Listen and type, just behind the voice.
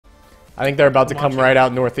I think they're about to come right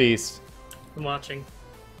out northeast. I'm watching.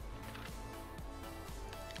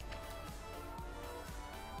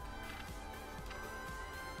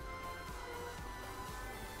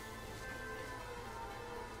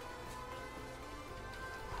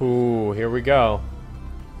 Ooh, here we go.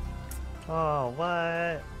 Oh,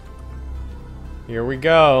 what? Here we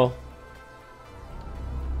go.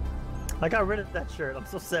 I got rid of that shirt. I'm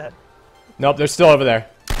so sad. Nope, they're still over there.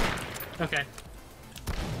 Okay.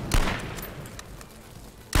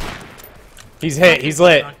 He's hit. He's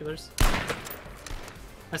lit. Binoculars.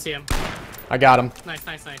 I see him. I got him. Nice,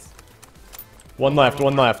 nice, nice. One left.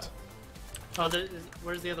 One left. Oh,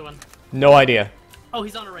 where's the other one? No idea. Oh,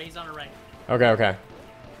 he's on the right. He's on the right. Okay, okay.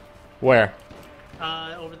 Where?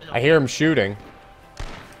 Over the hill. I hear him shooting.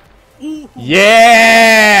 Ooh.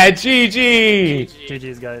 Yeah! GG!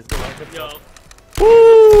 GG's, guys. Good luck. Good Yo. luck.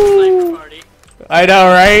 Woo! Sniper party. I know,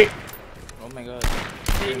 right? Oh my god.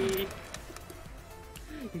 Hey.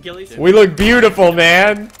 Ghillie. We look beautiful,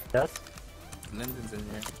 man. Yes? Lyndon's in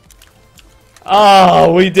here.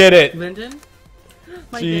 Oh, we did it. Lyndon?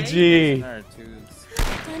 My GG. There are twos.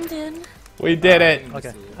 Lyndon. We did it.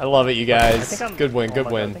 Okay. I love it, you I guys. think I'm, Good win, oh good my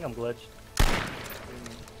God, I win. think I'm glitched.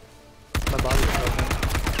 My body's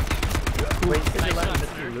broken. Wait, you said you let me miss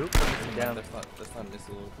the loop? Down. That's not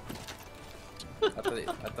missile. I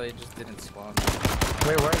thought it just didn't spawn.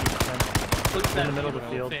 Where were you? Look at In the middle of the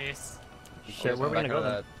field. Face. Shit, where are we gonna go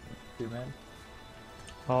then? Two man.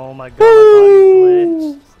 Oh my god, my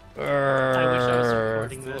body's glitched. I wish I was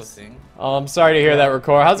recording this. Oh, I'm sorry to hear that,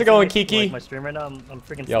 record. How's it going, Like Kiki? my stream right now, I'm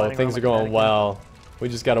freaking Yo, sliding things are around like a going mannequin. well. We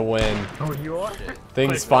just gotta win. Oh, you are?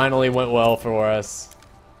 Things finally went well for us.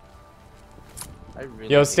 I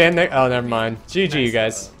really Yo, stand there. Oh, never mind. GG, you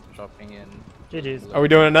guys. Dropping in. GG's. Are we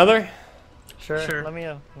doing another? Sure. Let me,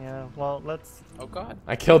 yeah, well, let's... Oh god.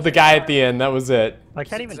 I killed the guy at the end. That was it. I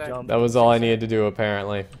can't even Zigzag. jump. That was all I needed to do,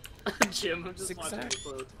 apparently. Jim, I'm just Zigzag. watching you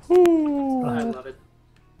float. Woo. I love it.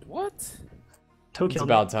 What? It's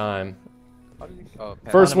about time. How did you... Oh,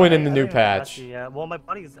 First win in the I new didn't even patch. yeah. Well, my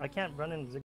body's... I can't run in